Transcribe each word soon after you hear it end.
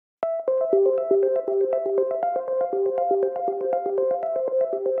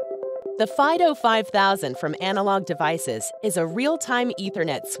The Fido5000 from Analog Devices is a real-time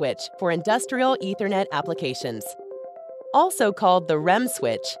Ethernet switch for industrial Ethernet applications. Also called the REM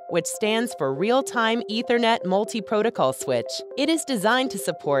switch, which stands for Real-Time Ethernet Multi-Protocol Switch, it is designed to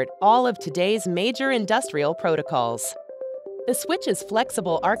support all of today's major industrial protocols. The switch's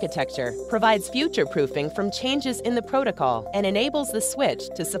flexible architecture provides future-proofing from changes in the protocol and enables the switch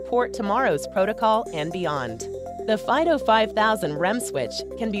to support tomorrow's protocol and beyond. The Fido5000 REM switch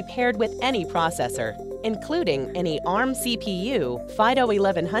can be paired with any processor, including any ARM CPU,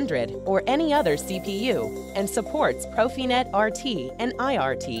 Fido1100, or any other CPU, and supports Profinet RT and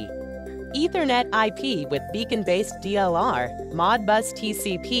IRT. Ethernet IP with beacon-based DLR, Modbus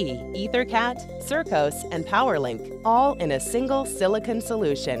TCP, EtherCAT, Circos, and PowerLink, all in a single silicon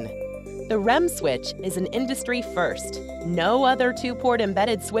solution. The REM switch is an industry first. No other two-port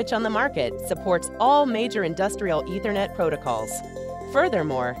embedded switch on the market supports all major industrial Ethernet protocols.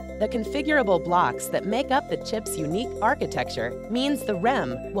 Furthermore, the configurable blocks that make up the chip's unique architecture means the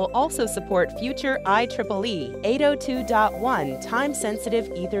REM will also support future IEEE 802.1 time-sensitive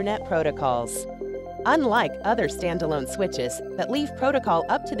Ethernet protocols. Unlike other standalone switches that leave protocol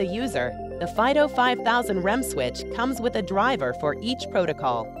up to the user, the Fido5000 REM switch comes with a driver for each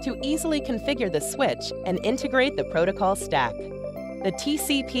protocol to easily configure the switch and integrate the protocol stack. The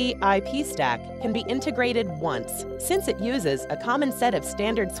TCP/IP stack can be integrated once, since it uses a common set of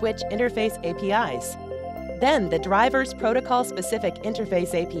standard switch interface APIs. Then the driver's protocol-specific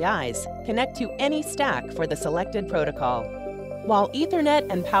interface APIs connect to any stack for the selected protocol. While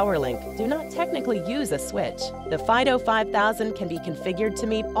Ethernet and PowerLink do not technically use a switch, the Fido5000 can be configured to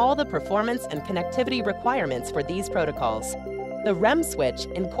meet all the performance and connectivity requirements for these protocols. The REM switch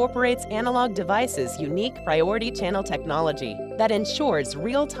incorporates Analog Devices' unique priority channel technology that ensures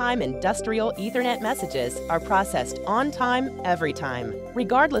real-time industrial Ethernet messages are processed on time, every time,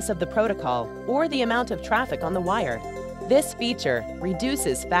 regardless of the protocol or the amount of traffic on the wire. This feature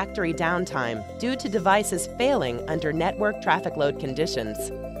reduces factory downtime due to devices failing under network traffic load conditions.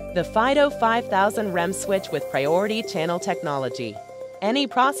 The Fido5000 REM switch with priority channel technology. Any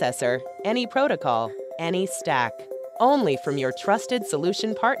processor, any protocol, any stack. Only from your trusted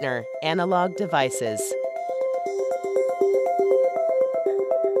solution partner, Analog Devices.